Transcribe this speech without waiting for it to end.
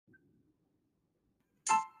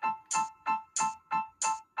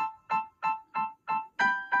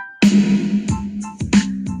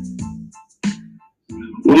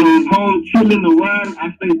chilling the world,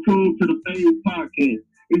 I stay tuned to the Phase Podcast.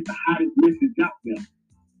 It's the hottest message out there.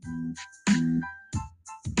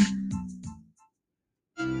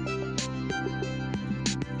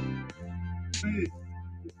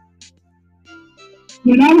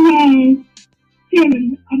 When I'm home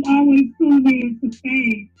chilling, I'm always tuned in to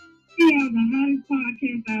Phase. We have the hottest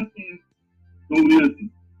podcast out there. Don't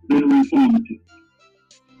listen. Very informative.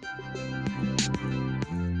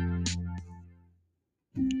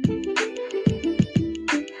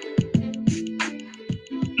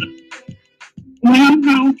 When I'm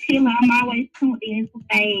home chilling, I'm always tuned in to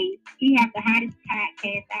Phase. We have the hottest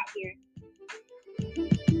podcast out here.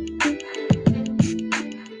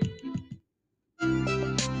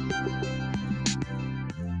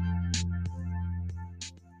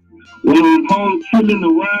 When I'm home chilling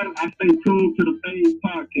the world, I stay tuned to the Phase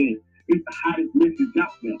Podcast. It's the hottest message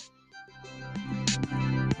out there.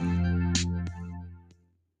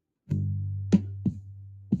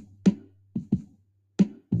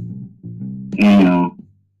 Hey y'all,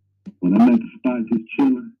 when I'm at the spot just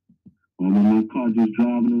chilling, or I'm in my car just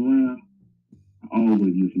driving around, I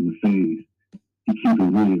always listen to Phase. He keep it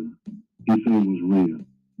real. He say it was real.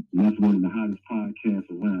 And that's one of the hottest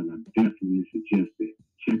podcasts around. I definitely suggest it.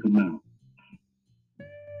 Check him out.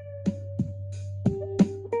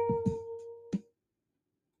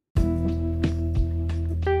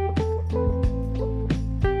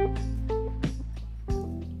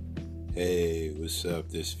 Hey, what's up?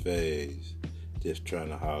 This Phase. Just trying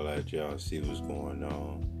to holler at y'all, see what's going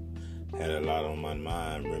on. Had a lot on my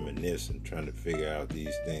mind, reminiscing, trying to figure out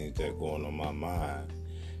these things that are going on my mind.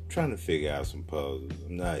 Trying to figure out some puzzles.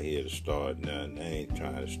 I'm not here to start nothing. I ain't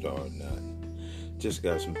trying to start nothing. Just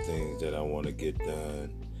got some things that I want to get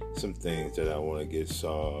done. Some things that I want to get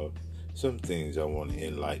solved. Some things I want to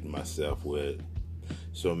enlighten myself with.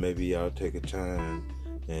 So maybe y'all take a time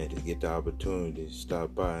and to get the opportunity to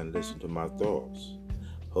stop by and listen to my thoughts.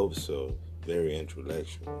 Hope so. Very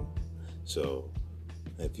intellectual. So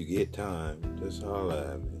if you get time, just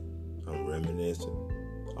holler at me. I'm reminiscing,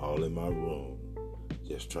 all in my room,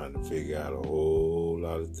 just trying to figure out a whole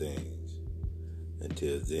lot of things.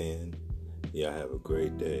 Until then, y'all have a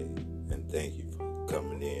great day, and thank you for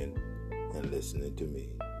coming in and listening to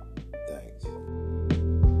me. Thanks.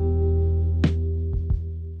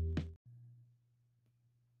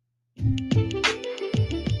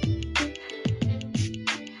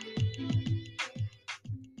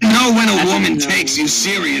 Know when a woman takes you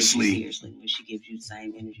seriously. When she gives you the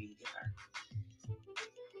same energy you give her.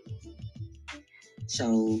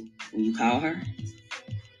 So when you call her,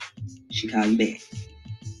 she call you back.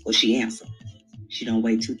 Or she answer. She don't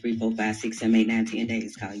wait 2, 3, 4, 5, 6, 7, 8, 9, 10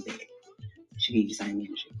 days to call you back. She give you the same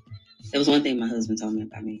energy. That was one thing my husband told me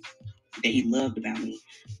about me, that he loved about me,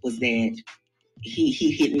 was that he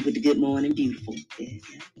hit me with the good morning, beautiful. Yeah.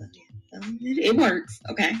 It works,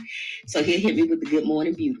 okay? So he'll hit me with the good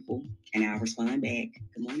morning, beautiful, and I'll respond back,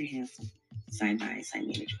 good morning, handsome. Same thing, same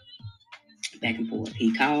energy. Back and forth.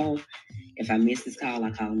 He called. If I missed his call,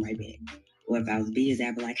 I call him right back. Or if I was busy,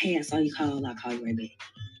 I'd be like, hey, I saw you call, I'll call you right back.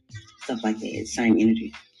 Stuff like that. Same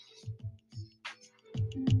energy.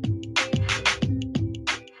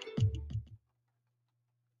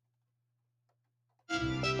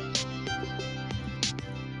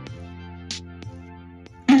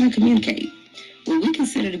 How to communicate. What we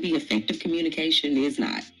consider to be effective communication is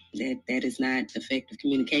not. That is not effective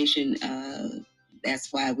communication.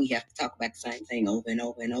 That's why we have to talk about the same thing over and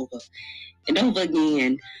over and over and over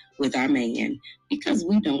again with our man, because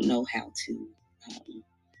we don't know how to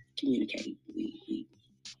communicate. We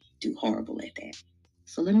do horrible at that.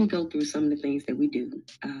 So let me go through some of the things that we do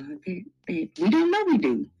that we don't know we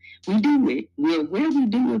do. We do it. We're aware we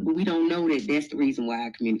do it, but we don't know that that's the reason why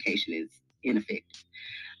our communication is ineffective.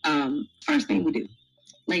 First thing we do,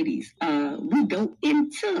 ladies, we go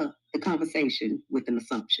into the conversation with an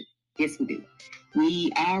assumption. Yes, we do.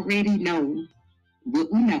 We already know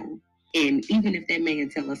what we know. And even if that man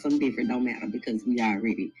tell us something different, don't matter, because we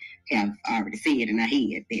already said in our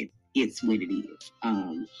head that it's what it is.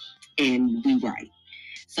 And we right.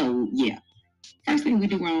 So yeah. First thing we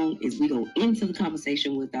do wrong is we go into the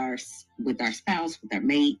conversation with our spouse, with our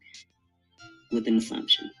mate, with an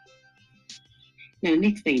assumption. Now, the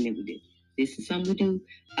next thing that we do, this is something we do,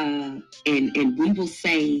 and we will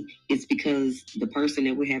say it's because the person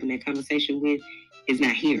that we're having that conversation with is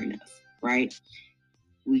not hearing us, right?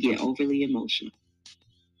 We get overly emotional.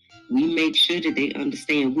 We make sure that they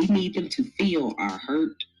understand we need them to feel our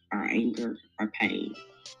hurt, our anger, our pain.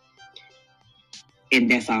 And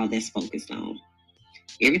that's all that's focused on.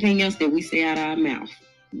 Everything else that we say out of our mouth,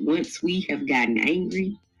 once we have gotten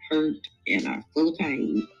angry, hurt, and are full of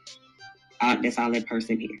pain, That's all that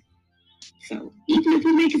person here. So even if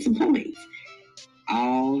we're making some points,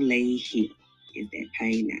 all they hear is that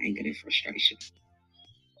pain, that anger, that frustration.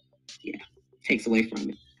 Yeah, takes away from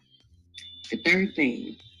it. The third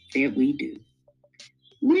thing that we do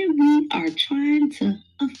when we are trying to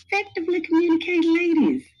effectively communicate,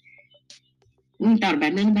 ladies, we ain't thought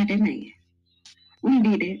about nothing about that man. We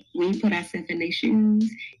did that. We ain't put ourselves in their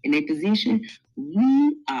shoes, in their position.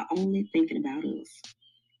 We are only thinking about us.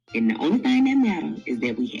 And the only thing that matters is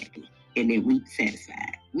that we happy and that we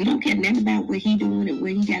satisfied. We don't care nothing about what he doing and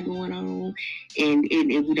what he got going on, and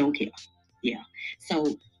we don't care. Yeah.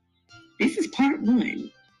 So this is part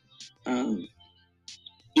one of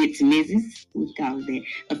It's Mrs. We call it that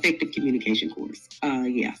effective communication course.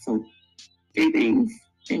 Yeah. So 3 things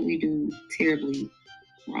that we do terribly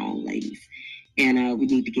wrong, ladies, and we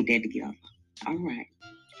need to get that together. All right.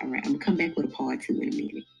 I'm gonna come back with a part 2 in a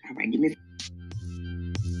minute. All right. Give me.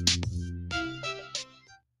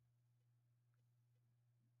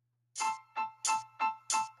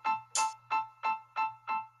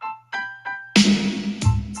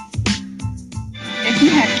 If you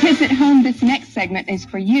have kids at home, this next segment is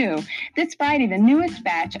for you. This Friday, the newest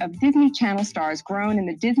batch of Disney Channel stars grown in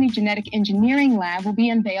the Disney Genetic Engineering Lab will be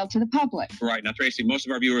unveiled to the public. Right. Now, Tracy, most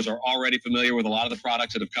of our viewers are already familiar with a lot of the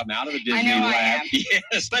products that have come out of the Disney I know Lab. I am.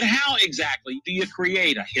 Yes, but how exactly do you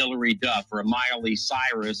create a Hilary Duff or a Miley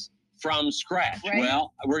Cyrus from scratch? Right.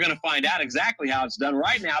 Well, we're going to find out exactly how it's done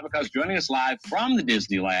right now, because joining us live from the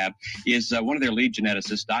Disney Lab is one of their lead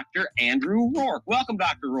geneticists, Dr. Andrew Rourke. Welcome,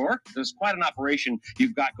 Dr. Rourke. There's quite an operation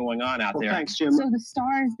you've got going on out there. Thanks, Jim. So the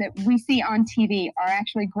stars that we see on TV are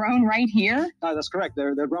actually grown right here? That's correct.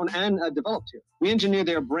 They're grown and developed here. We engineer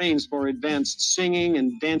their brains for advanced singing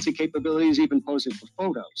and dancing capabilities, even posing for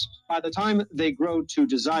photos. By the time they grow to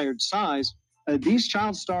desired size, these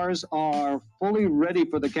child stars are fully ready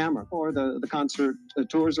for the camera or the concert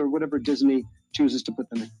tours or whatever Disney chooses to put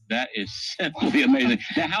them in. That is simply amazing.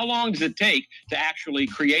 Now, how long does it take to actually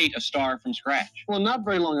create a star from scratch? Well, not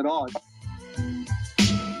very long at all.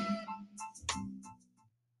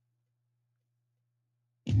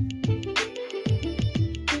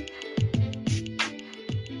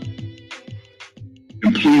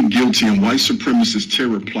 And plead guilty in white supremacist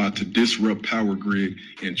terror plot to disrupt power grid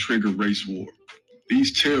and trigger race war.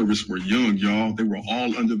 These terrorists were young, y'all. They were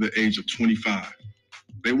all under the age of 25.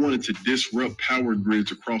 They wanted to disrupt power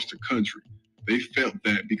grids across the country. They felt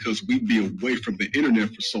that because we'd be away from the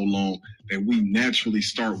internet for so long, that we naturally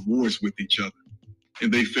start wars with each other.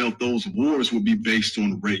 And they felt those wars would be based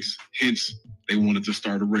on race. Hence, they wanted to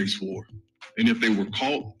start a race war. And if they were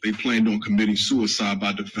caught, they planned on committing suicide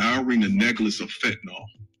by devouring a necklace of fentanyl.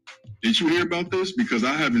 Did you hear about this? Because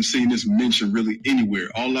I haven't seen this mentioned really anywhere.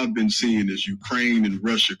 All I've been seeing is Ukraine and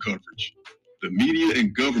Russia coverage. The media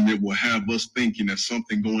and government will have us thinking that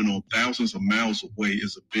something going on thousands of miles away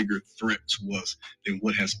is a bigger threat to us than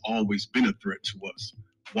what has always been a threat to us.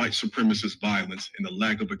 White supremacist violence and the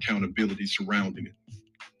lack of accountability surrounding it.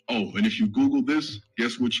 Oh, and if you Google this,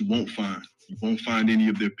 guess what you won't find? You won't find any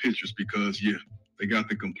of their pictures because, yeah, they got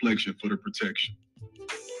the complexion for the protection.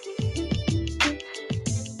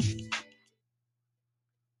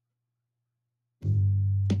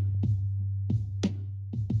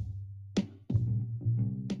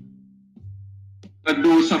 A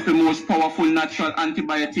dose of the most powerful natural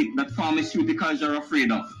antibiotic that pharmaceuticals are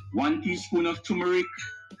afraid of. 1 teaspoon of turmeric.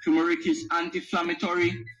 Turmeric is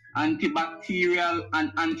anti-inflammatory, antibacterial,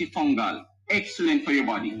 and antifungal. Excellent for your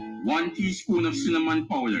body. 1 teaspoon of cinnamon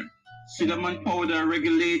powder. Cinnamon powder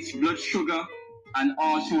regulates blood sugar and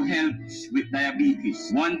also helps with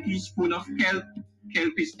diabetes. 1 teaspoon of kelp.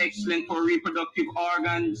 Kelp is excellent for reproductive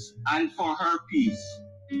organs and for herpes.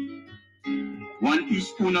 1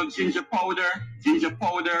 teaspoon of ginger powder. Ginger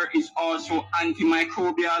powder is also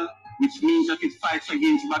antimicrobial, which means that it fights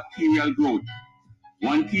against bacterial growth.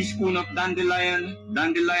 1 teaspoon of dandelion.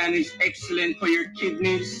 Dandelion is excellent for your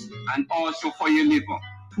kidneys and also for your liver.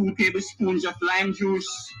 2 tablespoons of lime juice.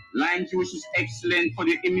 Lime juice is excellent for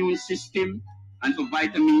the immune system and for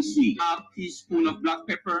vitamin C. Half teaspoon of black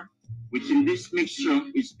pepper, which in this mixture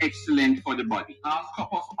is excellent for the body. Half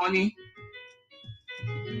cup of honey.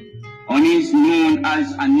 Honey is known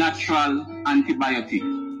as a natural antibiotic.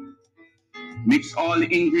 Mix all the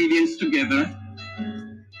ingredients together,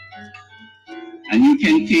 and you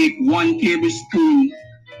can take 1 tablespoon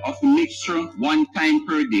of the mixture 1 time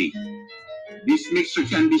per day. This mixture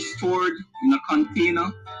can be stored in a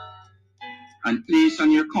container and placed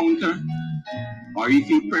on your counter, or if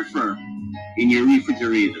you prefer, in your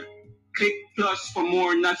refrigerator. Click plus for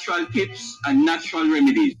more natural tips and natural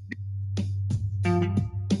remedies.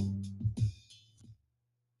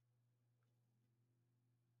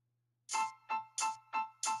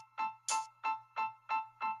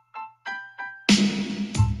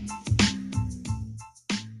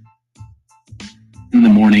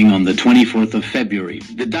 morning on the 24th of February.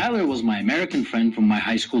 The dialer was my American friend from my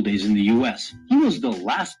high school days in the U.S. He was the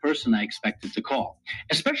last person I expected to call,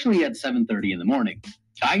 especially at 7:30 in the morning.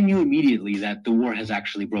 I knew immediately that the war has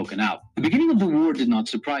actually broken out. The beginning of the war did not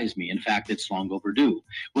surprise me. In fact, it's long overdue.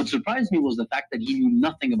 What surprised me was the fact that he knew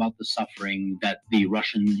nothing about the suffering that the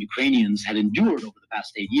Russian Ukrainians had endured over the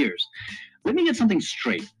past 8 years. Let me get something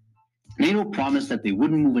straight. NATO promised that they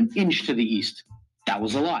wouldn't move an inch to the east. That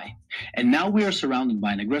was a lie. And now we are surrounded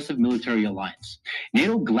by an aggressive military alliance.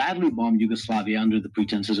 NATO gladly bombed Yugoslavia under the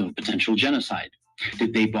pretenses of potential genocide.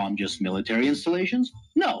 Did they bomb just military installations?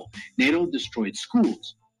 No. NATO destroyed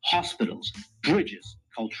schools, hospitals, bridges,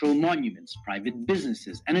 cultural monuments, private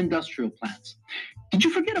businesses, and industrial plants. Did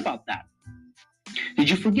you forget about that?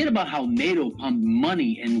 Did you forget about how NATO pumped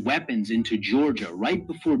money and weapons into Georgia right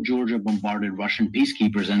before Georgia bombarded Russian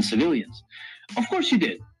peacekeepers and civilians? Of course you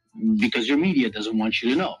did, because your media doesn't want you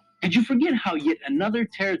to know. Did you forget how yet another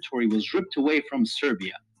territory was ripped away from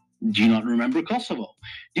Serbia? Do you not remember Kosovo?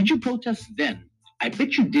 Did you protest then? I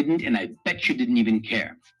bet you didn't, and I bet you didn't even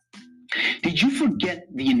care. Did you forget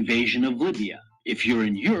the invasion of Libya? If you're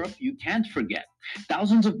in Europe, you can't forget.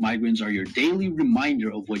 Thousands of migrants are your daily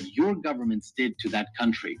reminder of what your governments did to that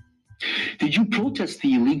country. Did you protest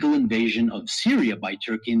the illegal invasion of Syria by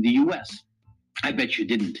Turkey and the US? I bet you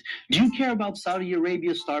didn't. Do you care about Saudi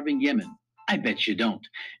Arabia starving Yemen? I bet you don't.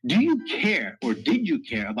 Do you care, or did you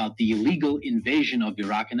care, about the illegal invasion of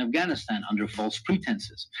Iraq and Afghanistan under false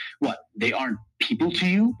pretenses? What, they aren't people to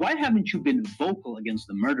you? Why haven't you been vocal against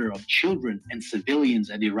the murder of children and civilians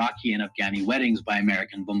at Iraqi and Afghani weddings by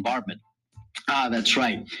American bombardment? Ah, that's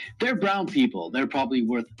right. They're brown people. They're probably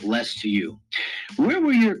worth less to you. Where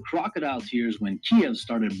were your crocodile tears when Kiev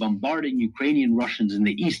started bombarding Ukrainian Russians in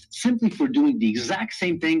the east simply for doing the exact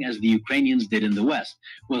same thing as the Ukrainians did in the west,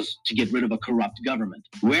 was to get rid of a corrupt government?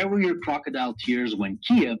 Where were your crocodile tears when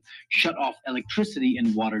Kiev shut off electricity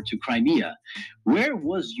and water to Crimea? Where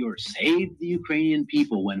was your Save the Ukrainian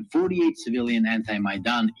People when 48 civilian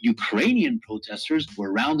anti-Maidan Ukrainian protesters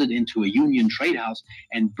were rounded into a Union trade house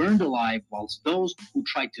and burned alive, whilst those who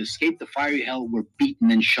tried to escape the fiery hell were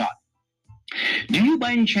beaten and shot? Do you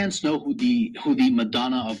by any chance know who the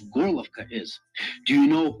Madonna of Gorlovka is? Do you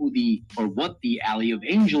know what the Alley of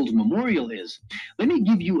Angels memorial is? Let me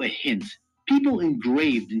give you a hint. People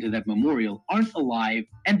engraved into that memorial aren't alive,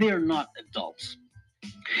 and they are not adults.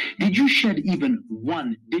 Did you shed even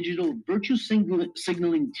one digital virtue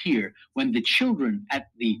signaling tear when the children at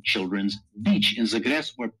the children's beach in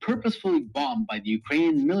Zagreb were purposefully bombed by the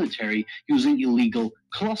Ukrainian military using illegal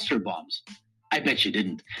cluster bombs? I bet you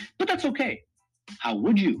didn't. But that's okay. How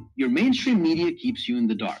would you? Your mainstream media keeps you in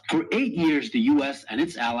the dark. For 8 years, the U.S. and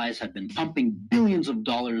its allies have been pumping billions of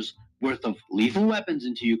dollars worth of lethal weapons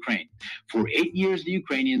into Ukraine. For 8 years, the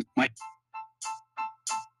Ukrainians might...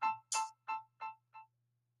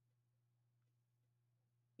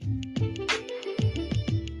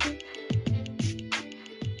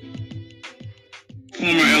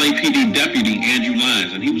 Former LAPD deputy Andrew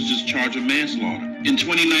Lyons, and he was just charged with manslaughter. In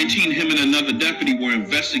 2019, him and another deputy were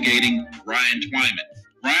investigating Ryan Twyman.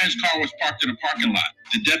 Ryan's car was parked in a parking lot.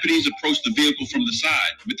 The deputies approached the vehicle from the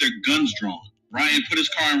side with their guns drawn. Ryan put his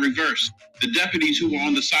car in reverse. The deputies who were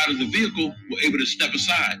on the side of the vehicle were able to step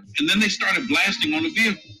aside, and then they started blasting on the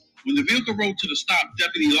vehicle. When the vehicle rolled to the stop,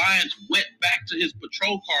 Deputy Lyons went back to his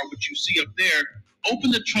patrol car, which you see up there,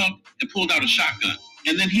 opened the trunk, and pulled out a shotgun.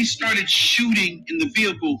 And then he started shooting in the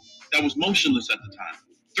vehicle that was motionless at the time.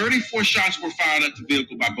 34 shots were fired at the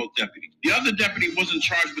vehicle by both deputies. The other deputy wasn't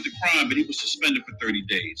charged with the crime, but he was suspended for 30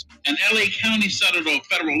 days. And LA County settled a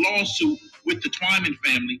federal lawsuit with the Twyman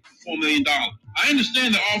family for $4 million. I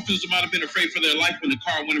understand that officers might have been afraid for their life when the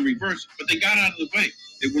car went in reverse, but they got out of the way.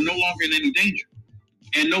 They were no longer in any danger.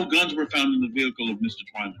 And no guns were found in the vehicle of Mr.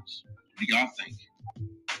 Twyman's. What do y'all think?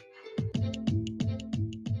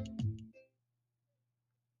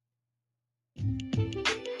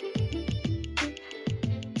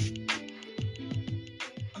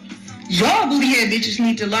 Y'all booty-head bitches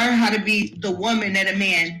need to learn how to be the woman that a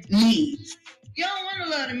man needs. You don't want to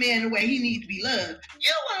love the man the way he needs to be loved.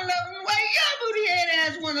 You want to love him the way your booty-head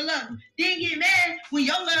ass want to love him. Then get mad when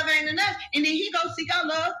your love ain't enough, and then he go seek out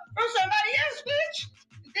love from somebody else, bitch.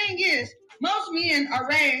 The thing is, most men are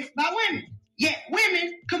raised by women, yet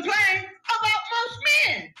women complain about most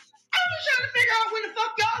men. I'm just trying to figure out when the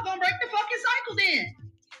fuck y'all gonna break the fucking cycle then.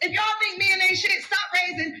 If y'all think men ain't shit, stop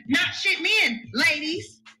raising not shit men,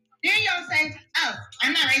 ladies. Then y'all say, oh,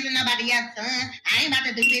 I'm not raising nobody else's son. I ain't about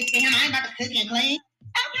to do this to him. I ain't about to cook and clean.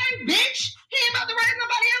 Okay, bitch. He ain't about to raise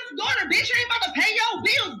nobody else's daughter, bitch. You ain't about to pay your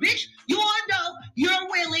bills, bitch. You're adult. You're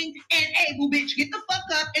willing and able, bitch. Get the fuck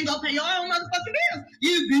up and go pay your own motherfucking bills.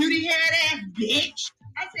 You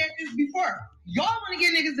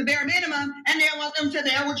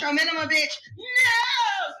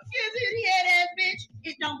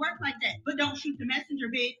work like that. But don't shoot the messenger,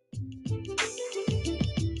 bitch.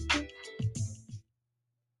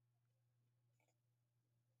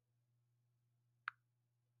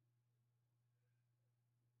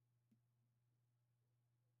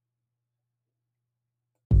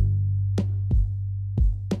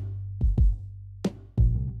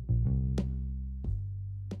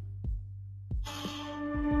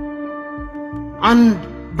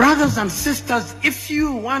 And brothers and sisters, if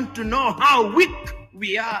you want to know how weak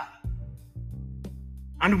we are,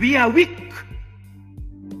 and we are weak,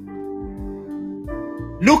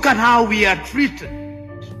 look at how we are treated.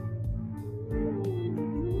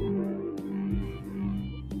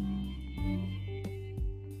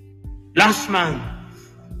 Last month,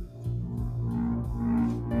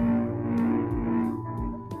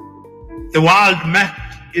 the world met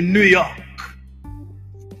in New York.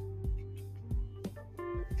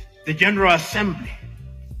 The General Assembly.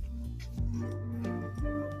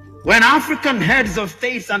 When African heads of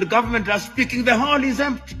states and government are speaking, the hall is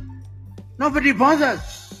empty. Nobody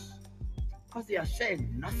bothers because they are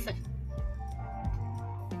saying nothing.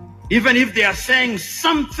 Even if they are saying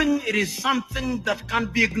something, it is something that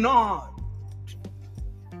can't be ignored.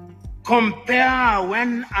 Compare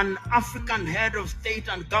when an African head of state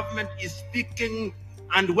and government is speaking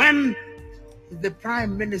and when the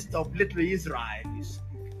Prime Minister of Little Israel is speaking.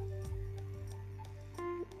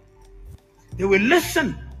 They will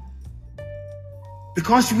listen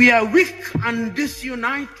because we are weak and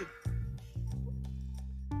disunited.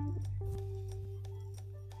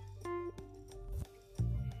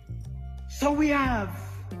 So we have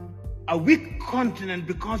a weak continent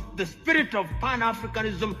because the spirit of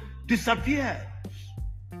Pan-Africanism disappears.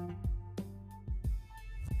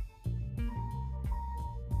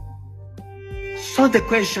 So the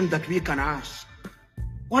question that we can ask,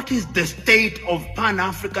 what is the state of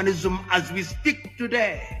Pan-Africanism as we speak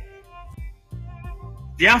today?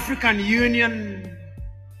 The African Union,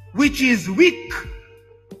 which is weak,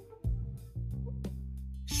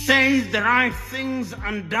 says the right things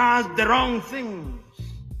and does the wrong things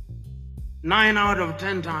 9 out of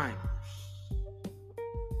 10 times.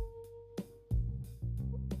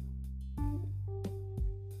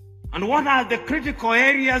 And what are the critical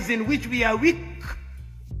areas in which we are weak?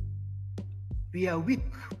 We are weak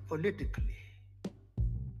politically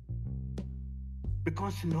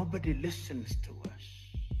because nobody listens to us.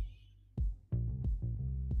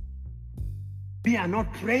 We are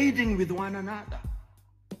not trading with one another.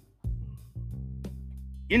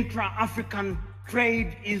 Intra-African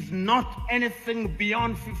trade is not anything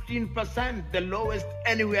beyond 15%, the lowest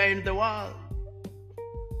anywhere in the world.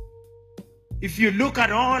 If you look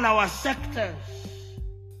at all our sectors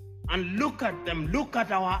and look at them, look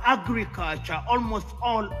at our agriculture, almost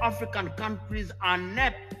all African countries are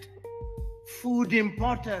net food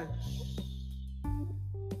importers.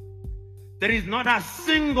 There is not a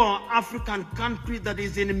single African country that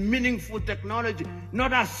is in meaningful technology.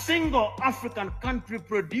 Not a single African country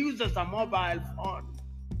produces a mobile phone.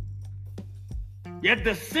 Yet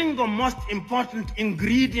the single most important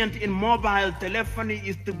ingredient in mobile telephony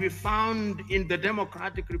is to be found in the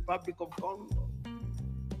Democratic Republic of Congo.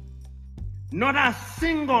 Not a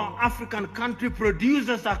single African country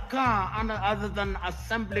produces a car other than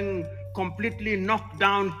assembling completely knocked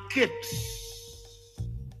down kits.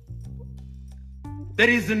 There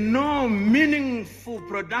is no meaningful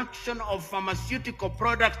production of pharmaceutical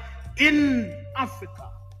products in Africa.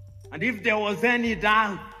 And if there was any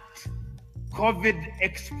doubt, COVID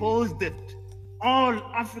exposed it. All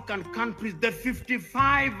African countries, the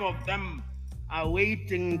 55 of them, are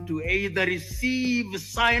waiting to either receive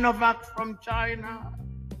Sinovac from China,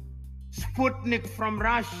 Sputnik from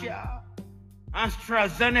Russia,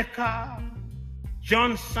 AstraZeneca,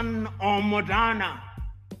 Johnson or Moderna.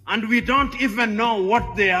 And we don't even know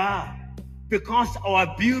what they are because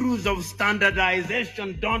our bureaus of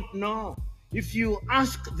standardization don't know. If you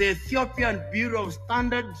ask the Ethiopian Bureau of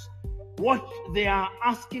Standards what they are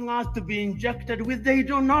asking us to be injected with, they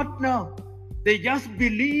do not know. They just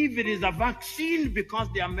believe it is a vaccine because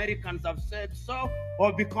the Americans have said so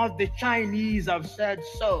or because the Chinese have said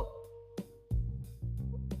so.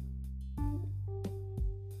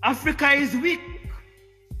 Africa is weak,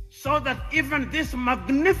 so that even this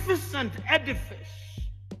magnificent edifice,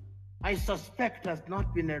 I suspect, has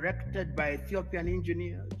not been erected by Ethiopian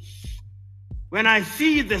engineers. When I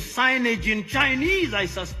see the signage in Chinese, I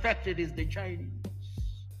suspect it is the Chinese.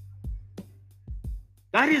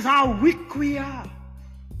 That is how weak we are.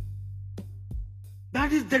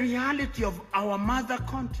 That is the reality of our mother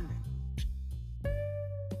continent.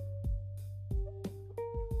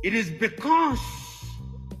 It is because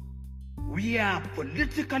We are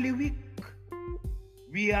politically weak.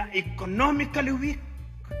 We are economically weak.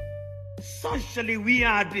 Socially, we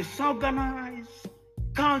are disorganized.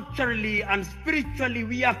 Culturally and spiritually,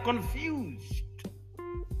 we are confused.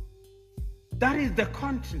 That is the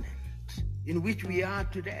continent in which we are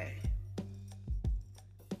today.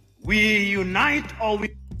 We unite or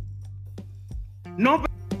we... Nobody...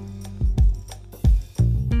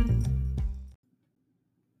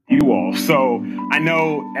 You all. So I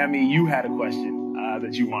know, Emmy, you had a question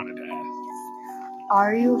that you wanted to ask.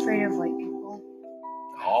 Are you afraid of white people?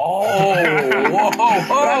 Oh,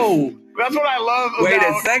 whoa. That's what I love Wait a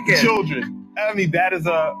about second. children. I mean, that is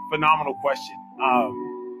a phenomenal question.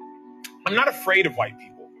 I'm not afraid of white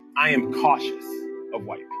people. I am cautious of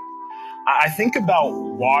white people. I think about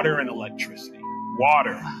water and electricity.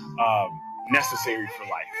 Water, necessary for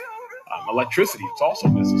life. Electricity, it's also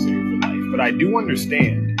necessary for life. But I do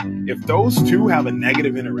understand if those two have a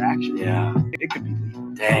negative interaction, it could be lethal.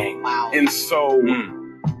 Dang. Wow. And so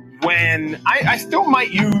when I still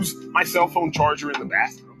might use my cell phone charger in the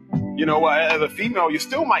bathroom. You know, as a female, you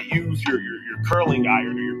still might use your curling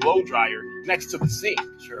iron or your blow dryer next to the sink.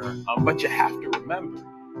 Sure. But you have to remember,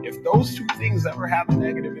 if those two things ever have a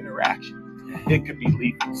negative interaction, it could be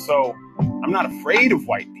lethal. So I'm not afraid of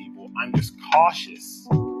white people. I'm just cautious.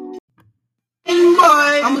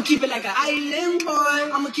 Boy, I'ma keep it like an island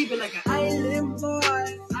boy. I'ma keep it like an island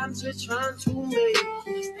boy. I'm just trying to make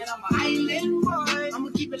it. And I'm an island boy. I'ma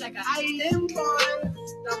keep it like an island boy.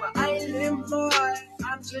 I'm an island boy.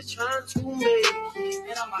 I'm just trying to make it.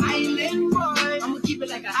 And I'm an island boy. I'ma keep it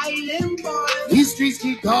like an island boy. These streets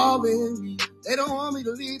keep calling me. They don't want me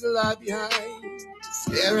to leave the life behind.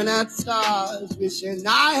 Staring at the stars, wishing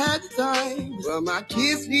I had the time. But my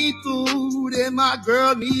kids need food and my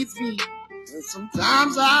girl needs me. And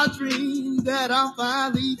sometimes I dream that I'm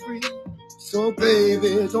finally free. So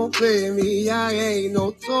baby, don't play me, I ain't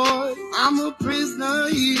no toy. I'm a prisoner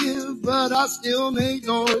here, but I still make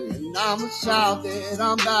noise. And I'ma shout that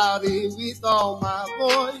I'm about it with all my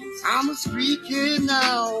voice. I'm a street kid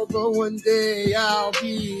now, but one day I'll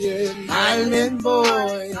be an island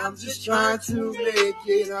boy. I'm just trying to make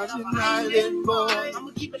it, I'm an island boy.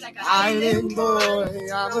 I'ma keep it like an Island boy,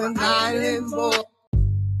 I'm an island boy.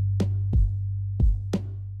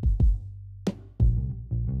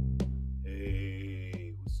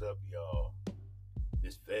 What's up, y'all?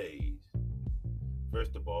 This phase.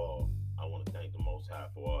 First of all, I want to thank the Most High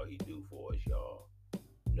for all He do for us, y'all,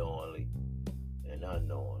 knowingly and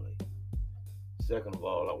unknowingly. Second of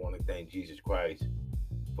all, I want to thank Jesus Christ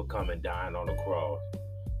for coming, dying on the cross,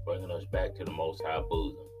 bringing us back to the Most High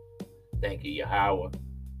bosom. Thank you, Yahweh.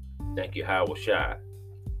 Thank you, Yahweh Shai,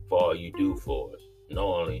 for all you do for us,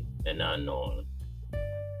 knowingly and unknowingly.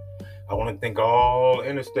 I want to thank all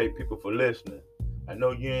interstate people for listening. I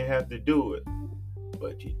know you didn't have to do it,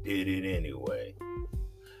 but you did it anyway.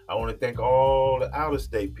 I want to thank all the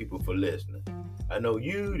out-of-state people for listening. I know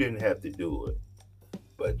you didn't have to do it,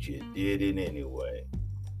 but you did it anyway.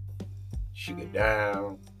 Sugar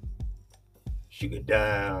down, sugar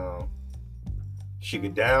down, sugar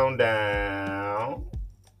down, down,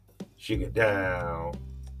 sugar down,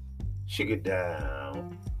 sugar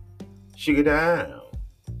down, sugar down.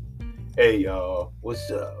 Hey, y'all,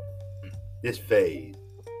 what's up? This phase.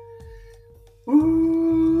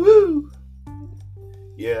 Woo!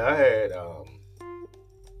 Yeah, I had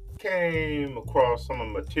came across some of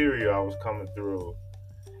the material I was coming through,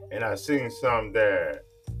 and I seen some that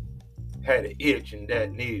had an itch and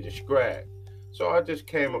that needed a scratch. So I just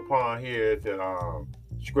came upon here to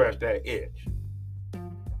scratch that itch.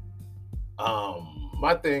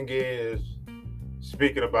 My thing is,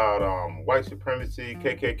 speaking about white supremacy,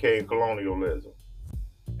 KKK, and colonialism,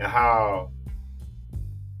 and how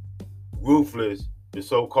ruthless the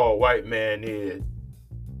so-called white man is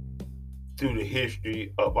through the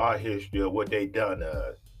history of our history of what they done to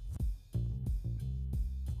us.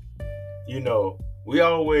 You know, they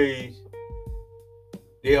always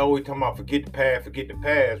talking about forget the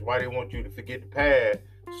past. Why they want you to forget the past?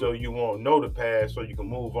 So you won't know the past, so you can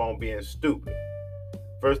move on being stupid.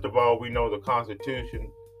 First of all, we know the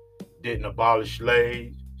Constitution didn't abolish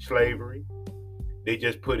slavery. They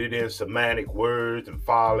just put it in semantic words and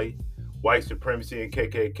folly, white supremacy and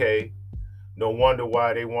KKK. No wonder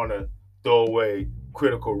why they want to throw away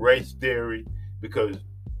critical race theory, because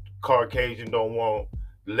Caucasians don't want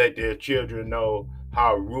to let their children know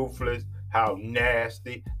how ruthless, how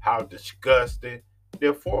nasty, how disgusting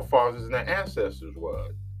their forefathers and their ancestors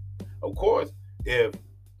was. Of course, if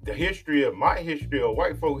the history of my history or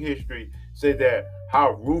white folk history say that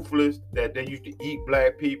how ruthless that they used to eat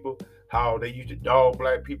black people, how they used to dog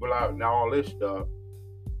black people out and all this stuff,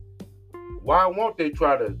 why won't they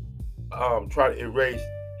try to erase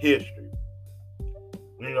history?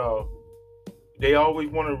 You know, they always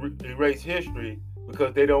want to erase history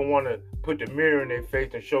because they don't want to put the mirror in their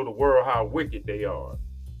face and show the world how wicked they are.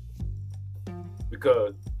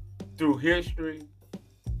 Because through history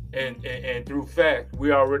and through facts,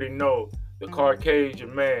 we already know the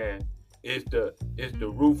Caucasian man is the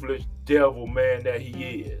ruthless devil man that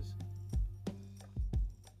he is.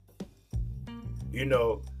 You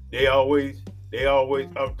know, they always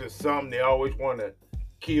up to something. They always want to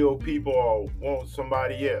kill people or want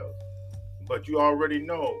somebody else. But you already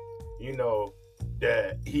know, you know,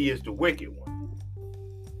 that he is the wicked one.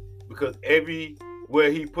 Because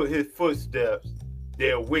everywhere he put his footsteps,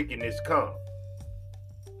 their wickedness comes.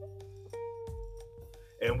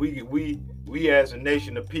 And we as a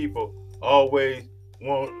nation of people always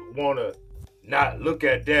want to not look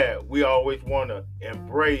at that. We always want to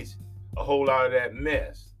embrace a whole lot of that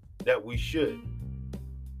mess that we should.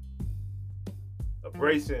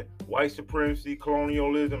 Embracing white supremacy,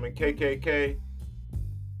 colonialism, and KKK,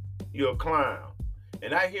 you're a clown.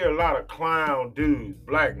 And I hear a lot of clown dudes,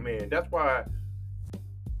 black men. That's why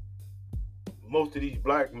most of these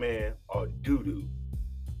black men are doo-doo.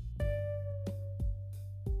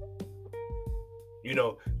 You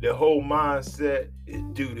know, their whole mindset is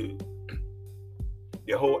doo-doo.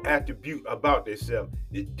 Their whole attribute about themselves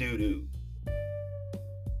is doo-doo.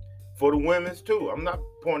 For the women's too. I'm not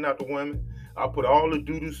pointing out the women. I put all the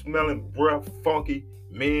doo-doo smelling, breath funky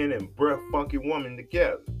men and breath funky women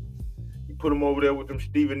together. You put them over there with them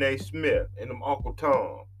Stephen A. Smith and them Uncle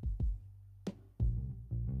Tom.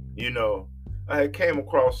 You know, I had came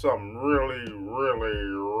across something really, really,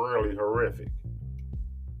 really horrific.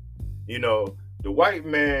 You know, the white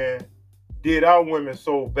man did our women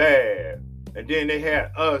so bad, and then they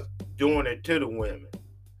had us doing it to the women.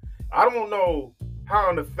 I don't know how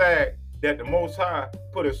in the fact that the Most High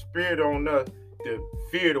put a spirit on us to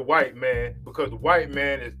fear the white man, because the white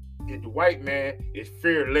man is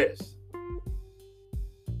fearless.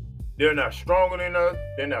 They're not stronger than us.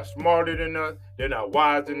 They're not smarter than us. They're not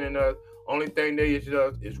wiser than us. Only thing they is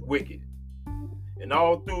us is wicked. And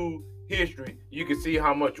all through history, you can see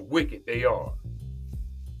how much wicked they are.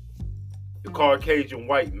 The Caucasian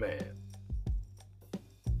white man.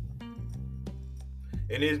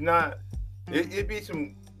 And it's not, it be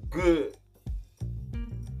some good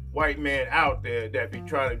white man out there that be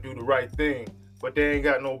trying to do the right thing, but they ain't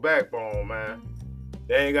got no backbone, man.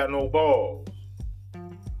 They ain't got no balls.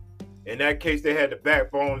 In that case, they had the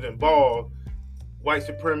backbones and balls. White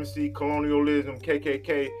supremacy, colonialism,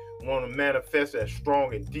 KKK want to manifest as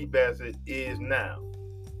strong and deep as it is now.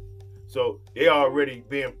 So they already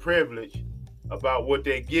being privileged about what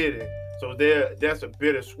they're getting. So that's a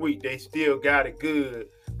bittersweet. They still got it good,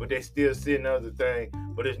 but they still seeing other things,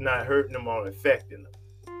 but it's not hurting them or affecting them.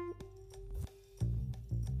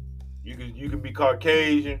 You can be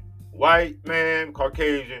Caucasian, white man,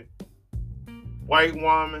 Caucasian, white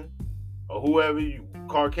woman, or whoever you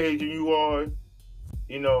Caucasian you are,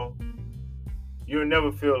 you know, you'll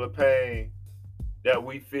never feel the pain that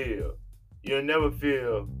we feel. You'll never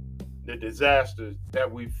feel the disasters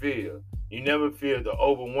that we feel. You never feel the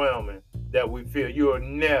overwhelming that we feel. You'll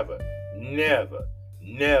never, never,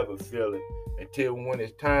 never feel it until when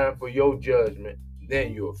it's time for your judgment,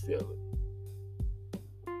 then you'll feel it.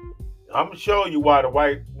 I'm gonna show you why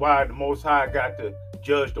the Most High got to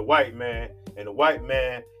judge the white man, and the white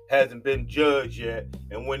man hasn't been judged yet.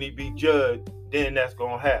 And when he be judged, then that's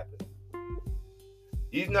gonna happen.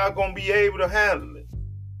 He's not gonna be able to handle it.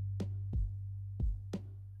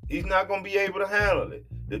 He's not gonna be able to handle it.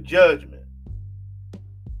 The judgment.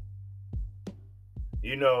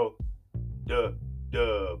 You know,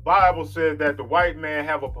 the Bible says that the white man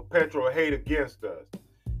have a perpetual hate against us.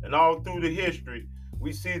 And all through the history,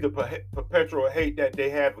 we see the perpetual hate that they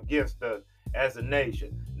have against us as a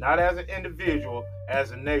nation. Not as an individual,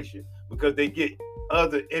 as a nation. Because they get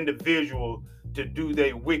other individuals to do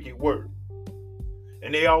their wicked work.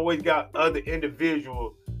 And they always got other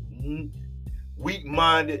individuals,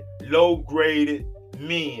 weak-minded, low-graded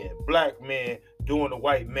men, black men, doing the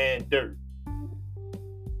white man dirt.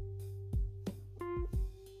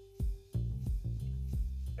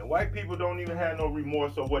 And white people don't even have no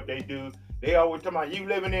remorse of what they do. They always talk about, you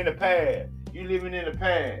living in the past. You living in the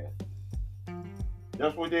past.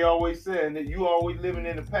 That's what they always saying, that you always living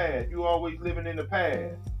in the past. You always living in the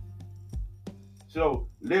past. So,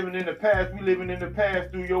 living in the past, we living in the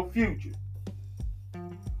past through your future.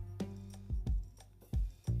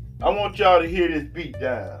 I want y'all to hear this beat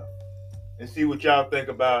down and see what y'all think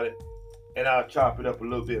about it, and I'll chop it up a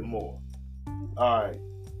little bit more. All right.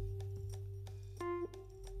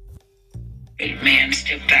 A man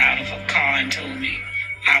stepped out of a car and told me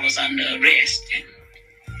I was under arrest. And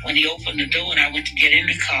when he opened the door and I went to get in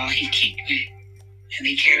the car, he kicked me. And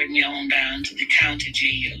they carried me on down to the county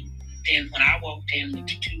jail. Then when I walked in with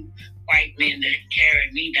the two white men that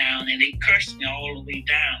carried me down, and they cursed me all the way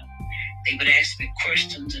down. They would ask me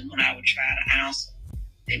questions, and when I would try to answer,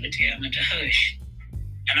 they would tell me to hush.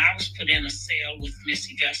 And I was put in a cell with Miss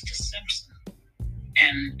Augusta Simpson.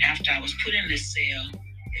 And after I was put in this cell,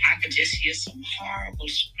 I could just hear some horrible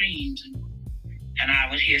screams. And I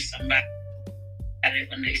would hear somebody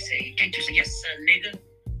when they say, "Can't you say yes, sir, nigga?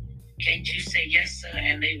 Can't you say yes, sir?"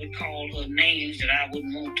 And they would call her names that I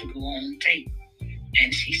wouldn't want to go on tape.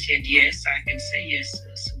 And she said, "Yes, I can say yes,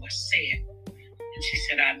 sir." So I said. And she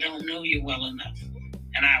said, "I don't know you well enough."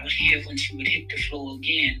 And I would hear when she would hit the floor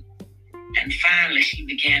again. And finally, she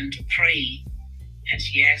began to pray. And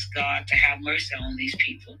she asked God to have mercy on these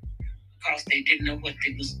people because they didn't know what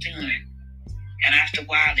they was doing. And after a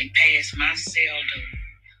while, they passed my cell door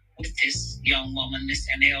with this young woman, Miss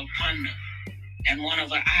Annelle Ponder. And one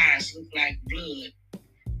of her eyes looked like blood.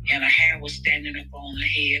 And her hair was standing up on her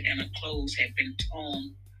head, and her clothes had been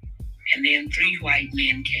torn. And then 3 white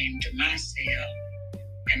men came to my cell.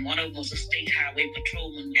 And one of them was a state highway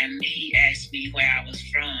patrolman, and he asked me where I was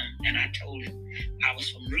from. And I told him I was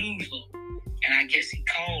from Roosevelt. And I guess he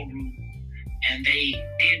called Roosevelt. And they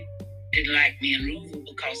didn't like me in Roosevelt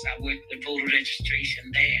because I worked with voter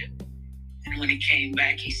registration there. And when he came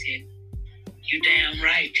back, he said, "You damn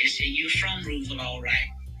right." They said, "You're from Roosevelt, all right.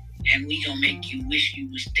 And we gonna make you wish you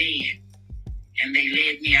was dead." And they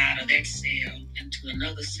led me out of that cell into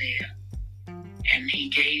another cell. And he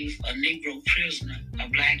gave a Negro prisoner a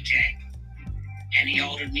blackjack. And he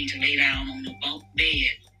ordered me to lay down on the bunk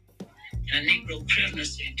bed. And a Negro prisoner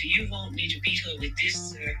said, "Do you want me to beat her with this,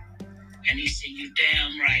 sir?" And he said, "You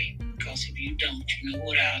damn right, because if you don't, you know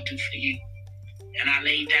what I'll do for you." And I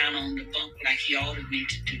laid down on the bunk like he ordered me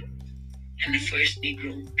to do. And the first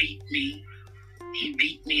Negro beat me. He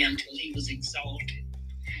beat me until he was exhausted.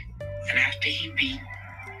 And after he beat,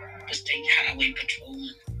 the state highway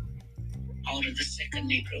patrolman ordered the second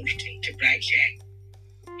Negro to take the blackjack.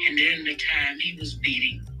 And during the time he was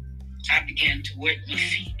beating, I began to work my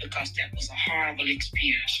feet because that was a horrible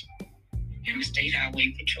experience. And the state highway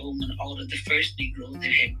patrolman ordered the first Negro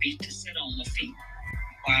that had beat to sit on my feet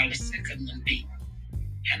while the second one beat.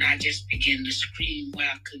 And I just began to scream where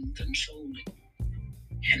I couldn't control it.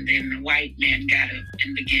 And then the white man got up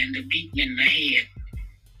and began to beat me in the head.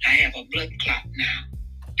 I have a blood clot now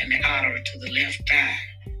in the artery to the left eye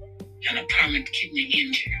and a permanent kidney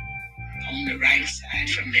injury on the right side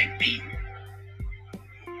from that beat.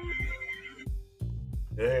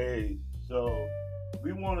 Hey, so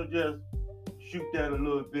we want to just shoot that a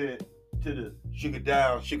little bit to the sugar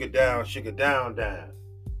down, sugar down, sugar down, down.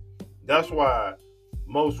 That's why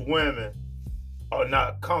most women are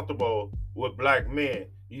not comfortable with black men.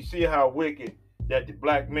 You see how wicked that the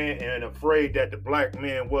black man and afraid that the black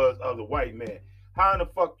man was of the white man. How in the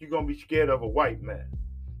fuck you gonna be scared of a white man?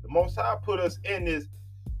 The Most High put us in this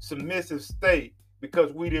submissive state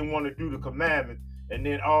because we didn't want to do the commandments, and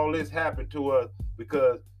then all this happened to us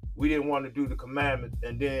because we didn't want to do the commandments,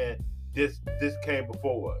 and then this came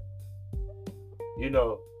before us. You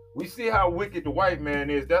know, we see how wicked the white man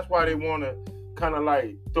is. That's why they want to kind of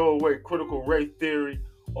like throw away critical race theory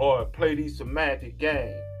or play these semantic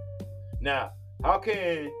games. Now, how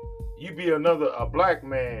can you be a black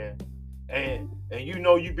man and you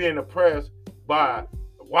know you being oppressed by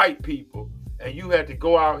white people and you had to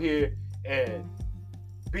go out here and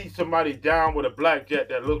beat somebody down with a blackjack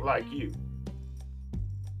that looked like you?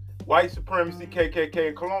 White supremacy, KKK,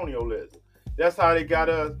 and colonialism. That's how they got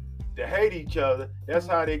us to hate each other. That's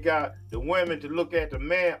how they got the women to look at the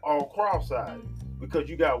man all cross-eyed. Because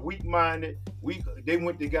you got weak-minded,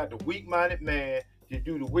 they got the weak-minded man to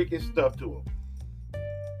do the wicked stuff to him.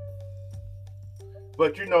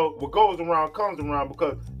 But you know, what goes around comes around,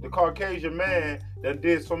 because the Caucasian man that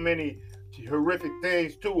did so many horrific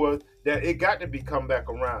things to us that it got to be come back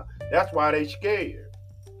around. That's why they scared.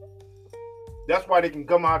 That's why they can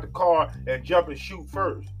come out the car and jump and shoot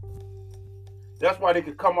first. That's why they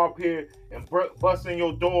can come up here and bust in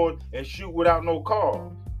your door and shoot without no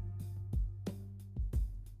cause.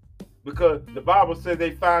 Because the Bible says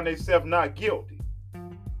they find themselves not guilty.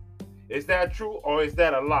 Is that true or is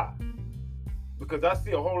that a lie? Because I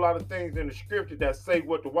see a whole lot of things in the scripture that say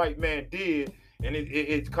what the white man did and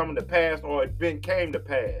it's coming to pass or it came to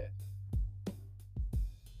pass.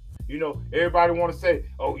 You know, everybody want to say,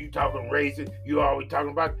 oh, you talking racist, you always talking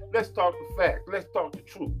about, let's talk the facts, let's talk the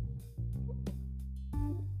truth.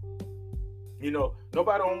 You know,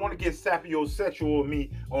 Nobody don't want to get sapiosexual with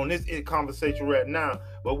me on this conversation right now,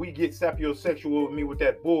 but we get sapiosexual with me with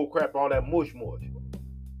that bull crap, all that mush.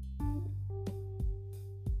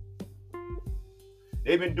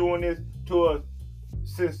 They've been doing this to us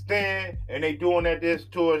since then, and they doing this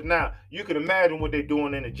to us now. You can imagine what they're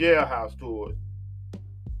doing in the jailhouse to us.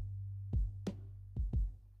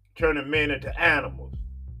 Turning men into animals.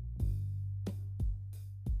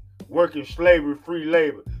 Working slavery, free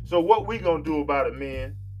labor. So what we gonna do about it,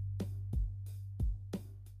 men?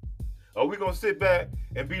 Are we gonna sit back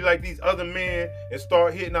and be like these other men and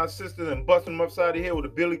start hitting our sisters and busting them upside the head with a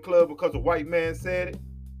billy club because a white man said it?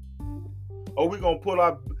 Or we gonna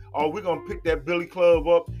pick that billy club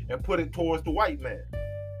up and put it towards the white man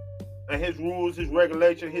and his rules, his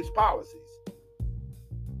regulation, his policies?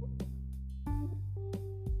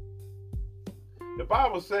 The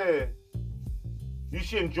Bible says you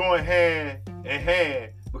shouldn't join hand in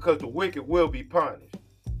hand because the wicked will be punished.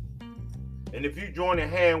 And if you join in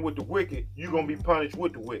hand with the wicked, you're going to be punished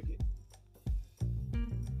with the wicked.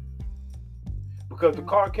 Because the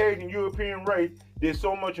Caucasian European race did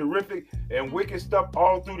so much horrific and wicked stuff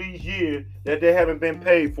all through these years that they haven't been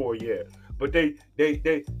paid for yet. But they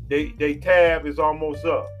tab is almost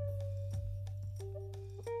up.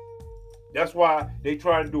 That's why they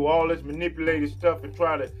try to do all this manipulated stuff and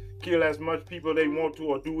try to kill as much people they want to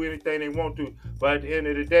or do anything they want to. But at the end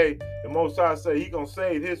of the day, the Most High say he gonna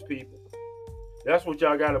save his people. That's what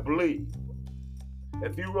y'all gotta believe.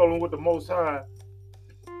 If you rolling with the Most High,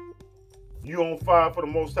 you on fire for the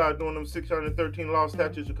Most High, doing them 613 law,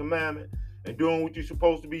 statutes, and commandments, and doing what you're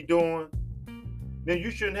supposed to be doing, then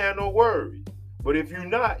you shouldn't have no worries. But if you're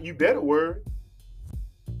not, you better worry.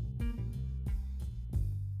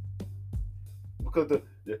 Because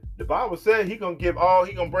the Bible said he gonna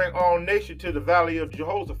bring all nations to the valley of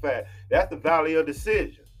Jehoshaphat. That's the valley of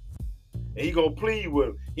decision. And he gonna plead with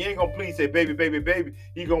him. He ain't gonna plead, say, baby, baby, baby.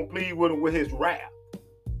 He gonna plead with him with his wrath.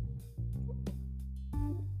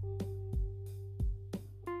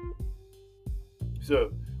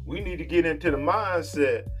 So we need to get into the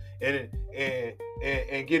mindset and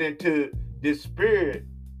get into this spirit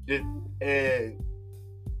and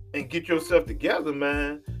get yourself together,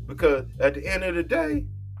 man. Because at the end of the day,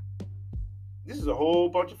 this is a whole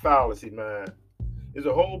bunch of fallacy, man. It's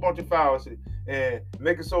a whole bunch of fallacy. And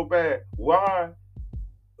make it so bad. Where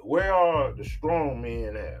are the strong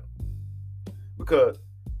men at? Because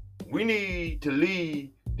we need to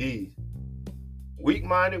lead these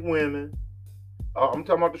weak-minded women. I'm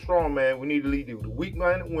talking about the strong man. We need to lead the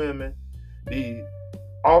weak-minded women, the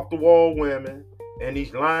off-the-wall women, and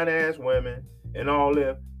these lying-ass women, and all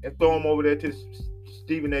them, and throw them over there to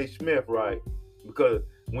Stephen A. Smith, right? Because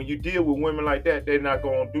when you deal with women like that, they're not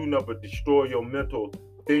going to do nothing but destroy your mental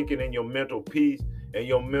thinking and your mental peace and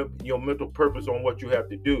your mental purpose on what you have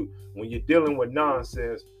to do. When you're dealing with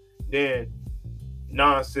nonsense, then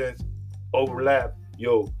nonsense overlaps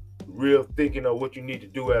your real thinking of what you need to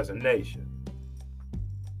do as a nation.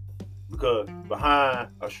 Because behind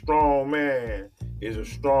a strong man is a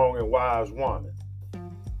strong and wise woman.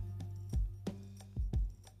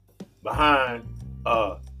 Behind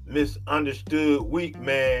a misunderstood weak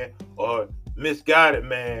man or misguided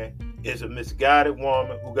man is a misguided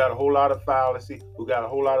woman who got a whole lot of fallacy, who got a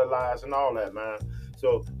whole lot of lies and all that, man.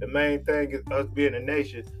 So the main thing is us being a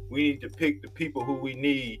nation, we need to pick the people who we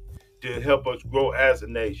need to help us grow as a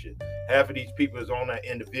nation. Half of these people is on that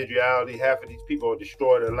individuality. Half of these people are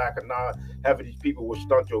destroyed or lack of knowledge. Half of these people will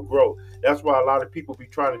stunt your growth. That's why a lot of people be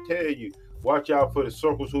trying to tell you, watch out for the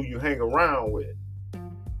circles who you hang around with.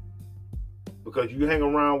 Because you hang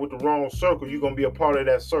around with the wrong circle, you're going to be a part of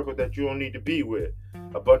that circle that you don't need to be with.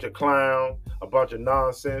 A bunch of clowns, a bunch of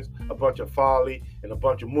nonsense, a bunch of folly, and a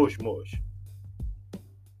bunch of mush.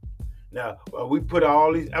 Now, we put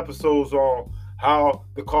all these episodes on how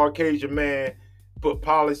the Caucasian man put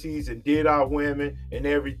policies and did our women and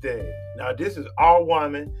everything. Now, this is our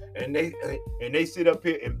woman, and they sit up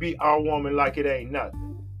here and beat our woman like it ain't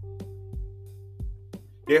nothing.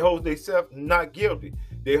 They hold themselves not guilty.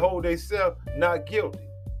 They hold themselves not guilty.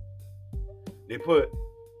 They put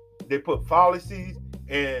policies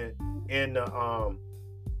in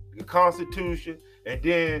the Constitution, and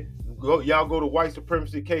then y'all go to white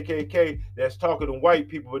supremacy KKK that's talking to white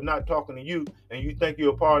people but not talking to you, and you think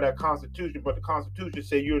you're a part of that Constitution, but the Constitution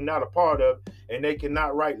say you're not a part of it, and they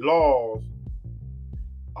cannot write laws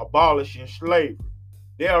abolishing slavery.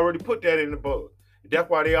 They already put that in the book. That's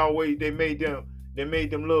why they made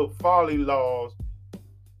them little folly laws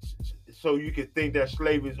so you can think that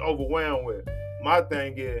slavery is overwhelmed with. My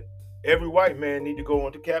thing is, every white man need to go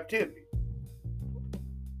into captivity.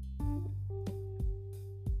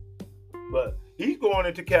 But He's going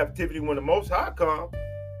into captivity when the Most High comes.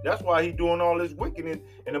 That's why he's doing all this wickedness.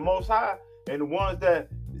 And the Most High and the ones that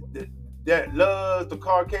loves the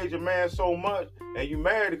Caucasian man so much, and you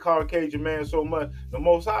marry the Caucasian man so much, the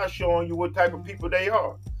Most High showing you what type of people they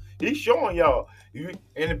are. He's showing y'all.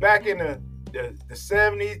 Back in the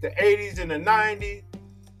 70s, the 80s, and the 90s,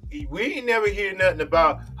 we ain't never hear nothing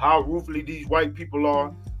about how ruthless these white people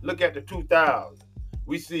are. Look at the 2000s.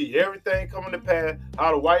 We see everything coming to pass,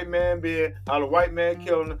 how the white man been, how the white man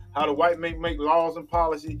killing, how the white man make laws and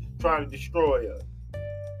policy trying to destroy us.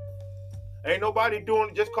 Ain't nobody doing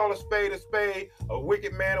it. Just call a spade, a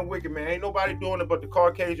wicked man. Ain't nobody doing it but the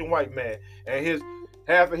Caucasian white man and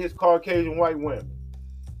half of his Caucasian white women.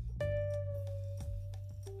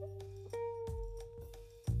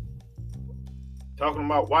 Talking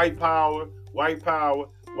about white power,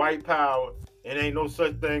 and ain't no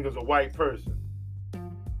such thing as a white person.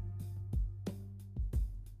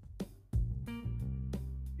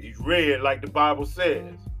 He's red like the Bible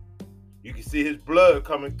says. You can see his blood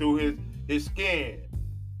coming through his skin.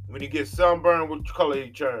 When he gets sunburned, what color he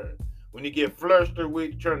turn? When he get flustered,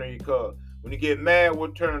 which color he color? When he get mad,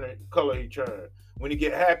 what color he turn? When he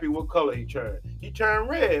get happy, what color he turn? He turn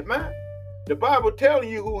red, man. The Bible telling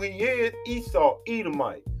you who he is, Esau,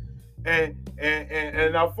 Edomite. And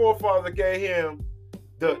our forefather gave him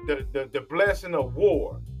the blessing of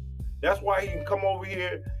war. That's why he can come over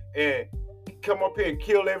here and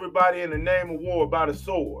kill everybody in the name of war by the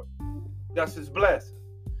sword. That's his blessing.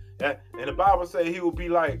 And the Bible says he will be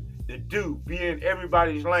like the dew, be in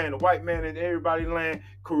everybody's land, the white man in everybody's land,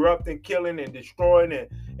 corrupting, killing, and destroying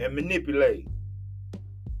and manipulating.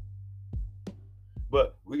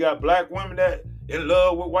 But we got black women that in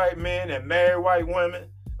love with white men and marry white women.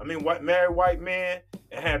 Marry white men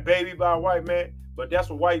and have baby by a white man. But that's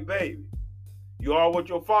a white baby. You are what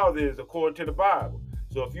your father is according to the Bible.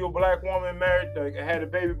 So if you're a black woman married and had a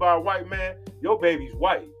baby by a white man, your baby's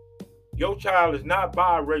white. Your child is not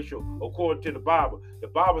biracial according to the Bible. The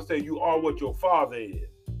Bible says you are what your father is.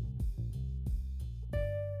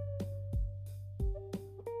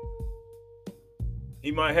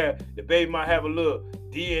 The baby might have a little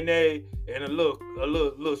DNA and a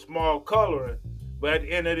little small coloring, but at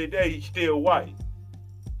the end of the day, he's still white.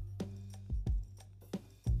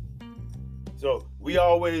 So we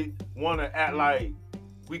always want to act like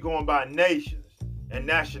we going by nations and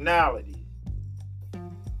nationalities.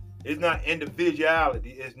 It's not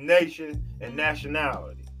individuality, it's nation and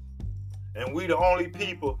nationality. And we the only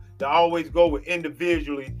people that always go with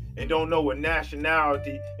individually and don't know what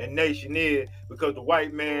nationality and nation is, because the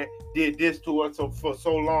white man did this to us for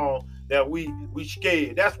so long that we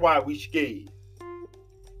scared. That's why we scared.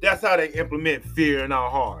 That's how they implement fear in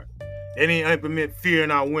our heart. They didn't implement fear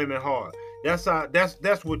in our women's heart. That's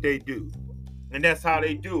what they do. And that's how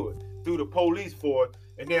they do it, through the police force.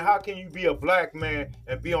 And then how can you be a black man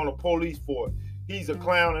and be on the police force? He's a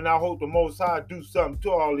clown, and I hope the Most High do something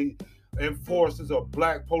to all these enforcers of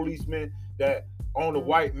black policemen that on the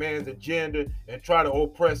white man's agenda and try to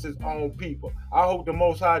oppress his own people. I hope the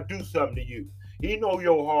Most High do something to you. He know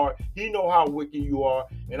your heart. He know how wicked you are.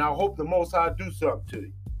 And I hope the Most High do something to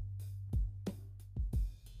you.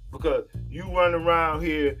 Because you run around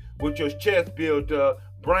here with your chest built up,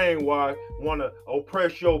 brainwashed, want to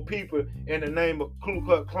oppress your people in the name of Ku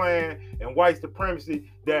Klux Klan and white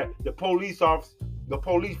supremacy, that the police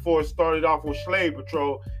force started off with slave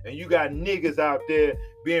patrol, and you got niggas out there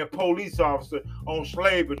being police officers on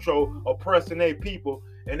slave patrol, oppressing their people,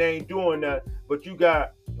 and they ain't doing that. But you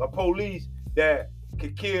got a police that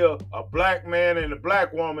could kill a black man and a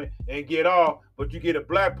black woman and get off, but you get a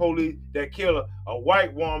black police that kill a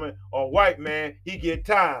white woman or a white man, he get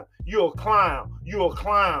time. You're a clown. You're a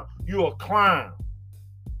clown. You're a clown.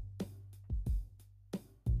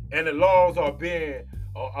 And the laws are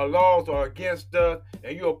against us,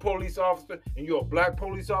 and you're a police officer, and you're a black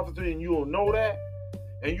police officer, and you don't know that,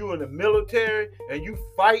 and you're in the military, and you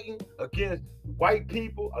fighting against white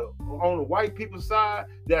people on the white people's side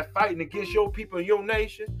that fighting against your people and your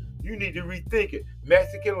nation. You need to rethink it.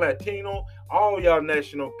 Mexican, Latino, all y'all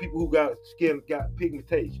national people who got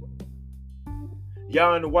pigmentation.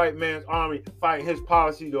 Y'all in the white man's army fighting his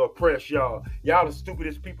policy to oppress y'all. Y'all the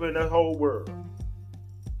stupidest people in the whole world.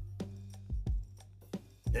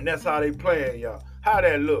 And that's how they playing y'all. How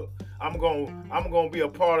that look? I'm gonna be a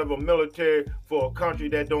part of a military for a country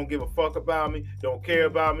that don't give a fuck about me, don't care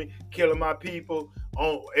about me, killing my people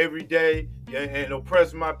on every day and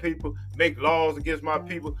oppressing my people, make laws against my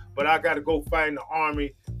people, but I gotta go fight in the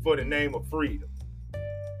army for the name of freedom.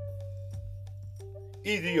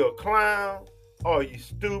 Either you're a clown, or you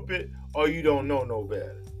stupid, or you don't know no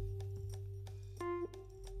better.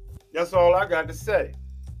 That's all I got to say.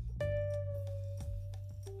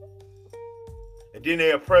 And then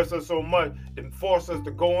they oppress us so much to force us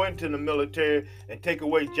to go into the military and take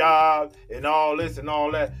away jobs and all this and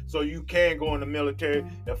all that, so you can go in the military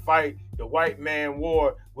and fight the white man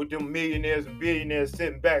war with them millionaires and billionaires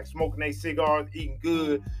sitting back smoking their cigars, eating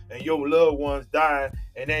good, and your loved ones dying,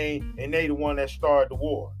 and they the one that started the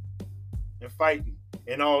war and fighting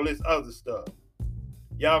and all this other stuff.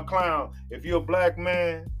 Y'all clown. If you're a black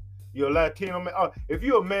man, you're a Latino man, if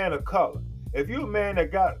you're a man of color, if you're a man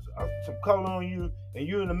that got some color on you and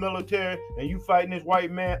you're in the military and you fighting this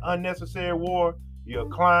white man unnecessary war, you're a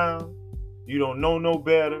clown, you don't know no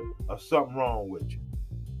better, or something wrong with you.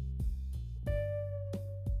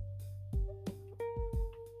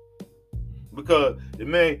 Because the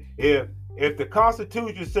man, if the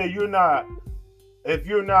Constitution say if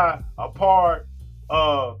you're not a part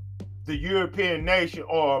of the European nation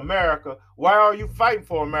or America, why are you fighting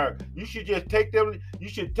for America? You should just take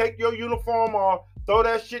your uniform off, throw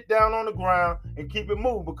that shit down on the ground, and keep it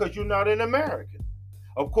moving, because you're not an American,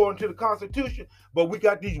 according to the Constitution. But we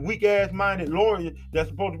got these weak-ass minded lawyers that's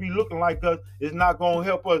supposed to be looking like us, is not going to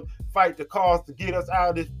help us fight the cause to get us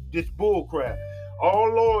out of this bull crap.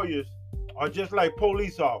 All lawyers are just like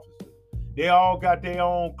police officers. They all got their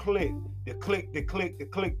own clique. The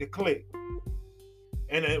clique.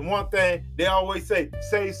 And then one thing, they always say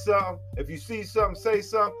something. If you see something, say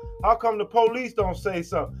something. How come the police don't say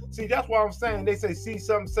something? See, that's what I'm saying. They say see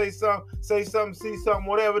something, say something, see something,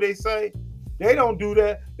 whatever they say. They don't do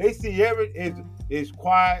that. They see it's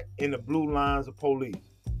quiet in the blue lines of police.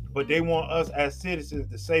 But they want us as citizens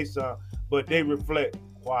to say something, but they reflect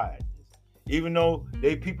quietness. Even though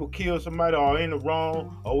people kill somebody or in the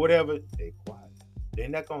wrong or whatever, they quiet. They're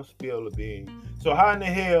not going to spill the bean. So how in the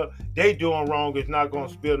hell they doing wrong is not going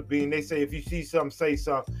to spill the bean? They say if you see something, say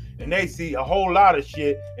something. And they see a whole lot of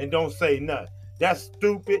shit and don't say nothing. That's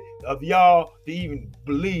stupid of y'all to even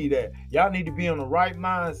believe that. Y'all need to be on the right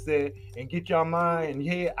mindset and get y'all mind and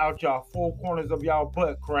head out y'all four corners of y'all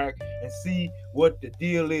butt crack and see what the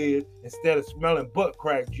deal is, instead of smelling butt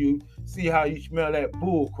crack juice. See how you smell that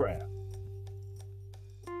bull crap.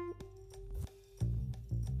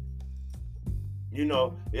 You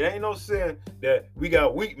know, it ain't no sin that we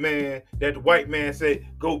got weak man that the white man say,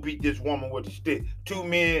 go beat this woman with a stick. Two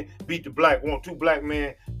men beat the black woman. Two black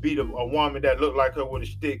men beat a woman that looked like her with a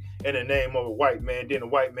stick in the name of a white man. Then the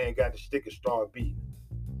white man got the stick and started beating.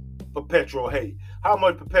 Perpetual hate. How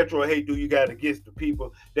much perpetual hate do you got against the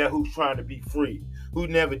people who's trying to be free, who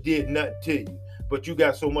never did nothing to you? But you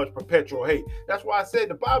got so much perpetual hate. That's why I said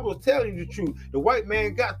the Bible is telling you the truth. The white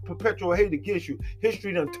man got perpetual hate against you.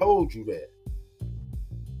 History done told you that.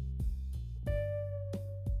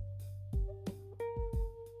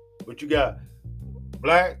 But you got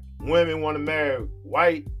black women want to marry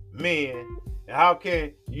white men. And how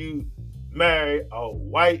can you marry a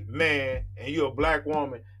white man and you're a black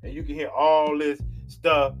woman and you can hear all this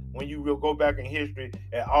stuff when you will go back in history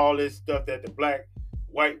and all this stuff that the black,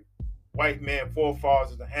 white man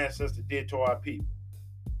forefathers and ancestors did to our people.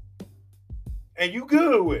 And you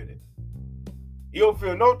good with it. You don't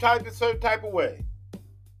feel no certain type of way.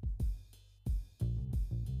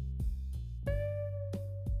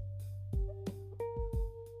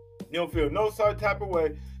 You don't feel no certain type of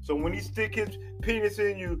way. So when he stick his penis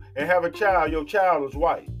in you and have a child, your child is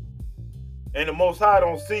white. And the Most High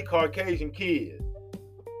don't see Caucasian kids.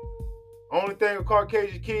 Only thing a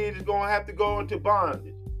Caucasian kid is going to have to go into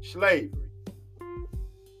bondage, slavery.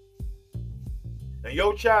 And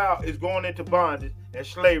your child is going into bondage and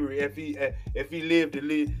slavery if he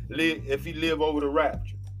live over the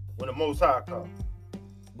rapture when the Most High comes.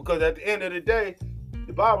 Because at the end of the day,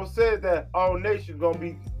 the Bible says that all nations gonna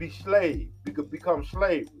be slaves, become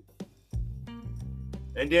slavery.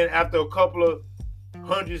 And then after a couple of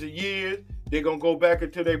hundreds of years, they're gonna go back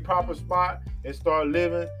into their proper spot and start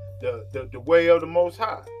living the way of the Most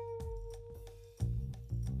High.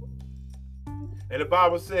 And the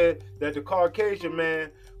Bible said that the Caucasian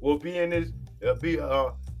man will be in this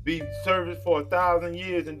be serviced for 1,000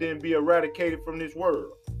 years and then be eradicated from this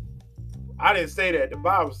world. I didn't say that. The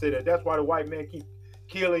Bible said that. That's why the white man keep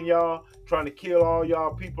killing y'all, trying to kill all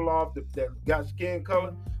y'all people off that got skin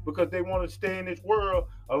color, because they want to stay in this world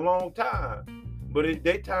a long time. But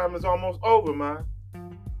their time is almost over, man.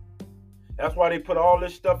 That's why they put all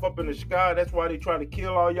this stuff up in the sky. That's why they try to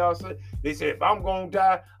kill all y'all. They say, if I'm going to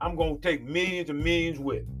die, I'm going to take millions and millions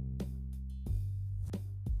with me.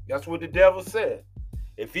 That's what the devil said.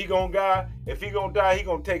 If he going to die, he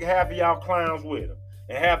going to take half of y'all clowns with him.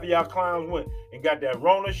 And half of y'all clowns went and got that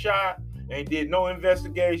Rona shot and did no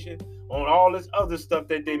investigation on all this other stuff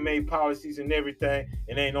that they made policies and everything,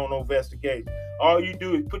 and ain't on no investigation. All you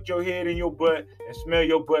do is put your head in your butt and smell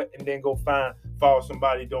your butt, and then go follow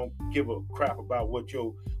somebody don't give a crap about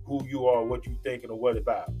who you are, what you thinking, or what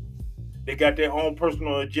about. They got their own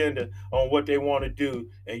personal agenda on what they want to do,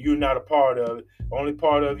 and you're not a part of it. Only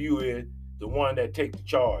part of you is the one that takes the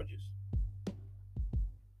charges.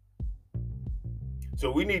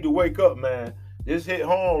 So we need to wake up, man. This hit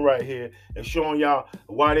home right here and showing y'all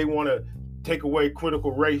why they want to take away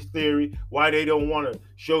critical race theory, why they don't want to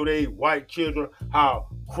show their white children how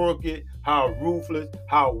crooked, how ruthless,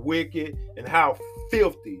 how wicked, and how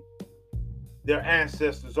filthy their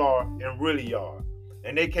ancestors are and really are.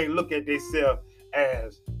 And they can't look at themselves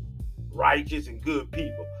as righteous and good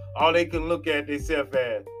people. All they can look at themselves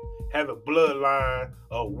as have a bloodline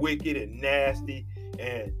of wicked and nasty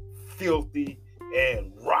and filthy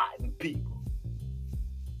and rotten people.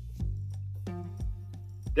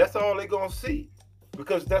 That's all they're going to see,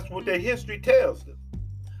 because that's what their history tells them.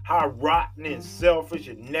 How rotten and selfish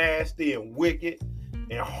and nasty and wicked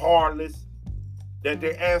and heartless that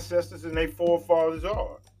their ancestors and their forefathers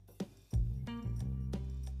are.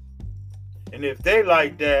 And if they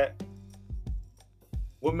like that,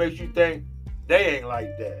 what makes you think they ain't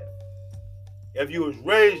like that? If you was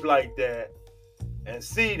raised like that and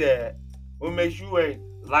see that, what makes you ain't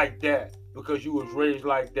like that because you was raised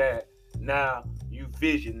like that? Now you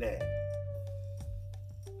vision that.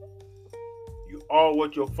 You are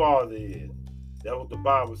what your father is. That's what the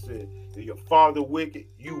Bible said. If your father wicked,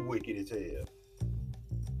 you wicked as hell.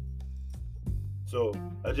 So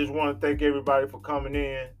I just want to thank everybody for coming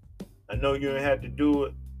in. I know you didn't have to do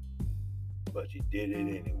it, but you did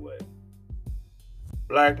it anyway.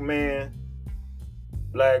 Black man,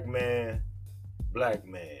 black man, black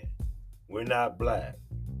man. We're not black.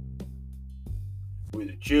 We're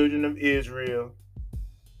the children of Israel.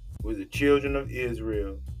 We're the children of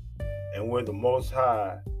Israel. And we're the Most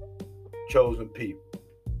High chosen people.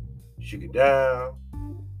 Shake it down.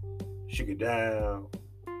 Shake it down.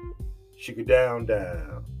 Shake it down,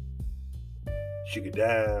 down. Shake it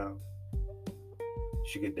down.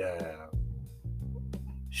 Shake it down.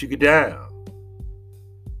 Shake it down.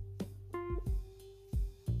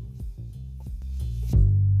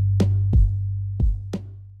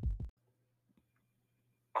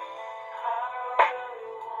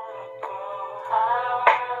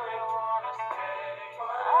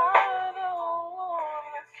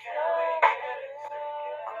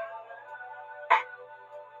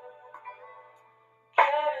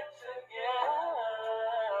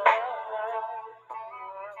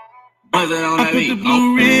 I put the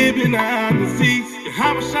blue ribbon on the seats.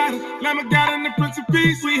 How I shot it, Lamb of God and the Prince of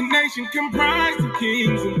Peace. We a nation comprised of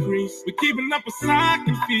kings and priests. We keeping up a sock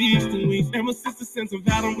and feasting weeks. Ever since the sense of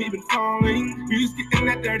Adam, we've been falling. We used getting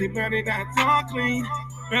that dirty money, now it's all clean.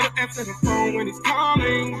 Better answer the phone when he's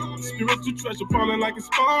calling. Spiritual treasure falling like it's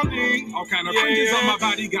falling. All kind of fringes on my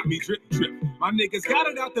body got me drip, drip. My niggas got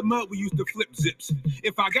it out the mud, we used to flip zips.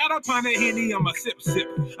 If I got up on a Henny, I'ma sip, sip.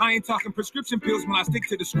 I ain't talking prescription pills when I stick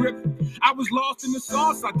to the script. I was lost in the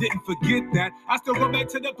sauce, I didn't forget that. I still go back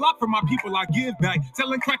to the block for my people, I give back.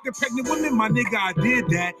 Telling crack to pregnant women, my nigga, I did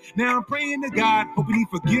that. Now I'm praying to God, hoping he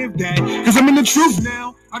forgive that. Cause I'm in the truth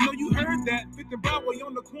now. I know you heard that. 50 Broadway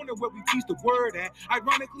on the corner where we teach the word at.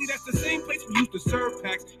 Ironically, that's the same place we used to serve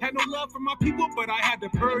packs. Had no love for my people, but I had to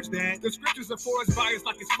purge that. The scriptures are for us biased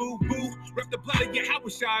like it's food boo. Rep the blood of your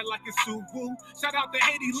house shy like it's Suwu. Shout out to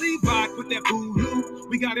Haiti Levi, put that voodoo.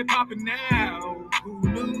 We got it popping now. Who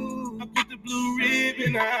knew? I put the blue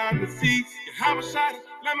ribbon on the seats. How I shot it,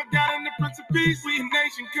 Lamb of God and the Prince of Peace. We a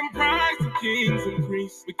nation comprised of kings and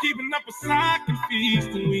priests. We keeping up a sock and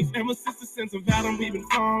feasting weeks. Ever since the sense of Adam, we've been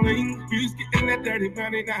falling. We was getting that dirty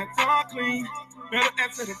money, now it's all clean. Better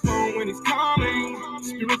answer the phone when he's calling.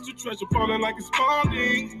 Spiritual treasure falling like it's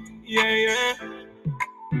falling. Yeah, yeah.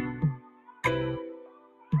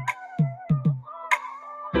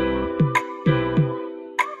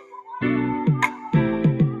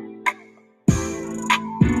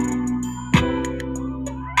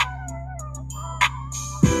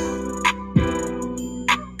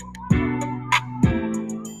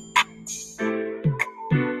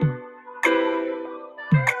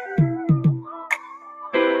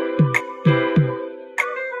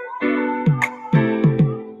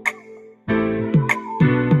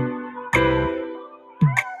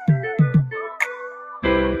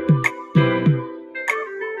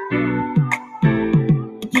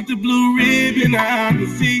 On the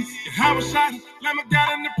seats, how I shot it, Lamb of God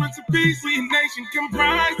and the Prince of Peace. We a nation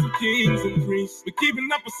comprised of kings and priests. We're keeping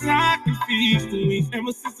up a cycle, feast and weeks.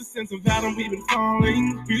 Ever since the sense of Adam, we've been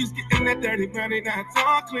falling. We was getting that dirty money, now it's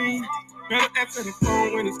all clean. Better answer the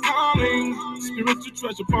phone when it's calling. Spiritual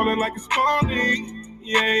treasure falling like it's falling.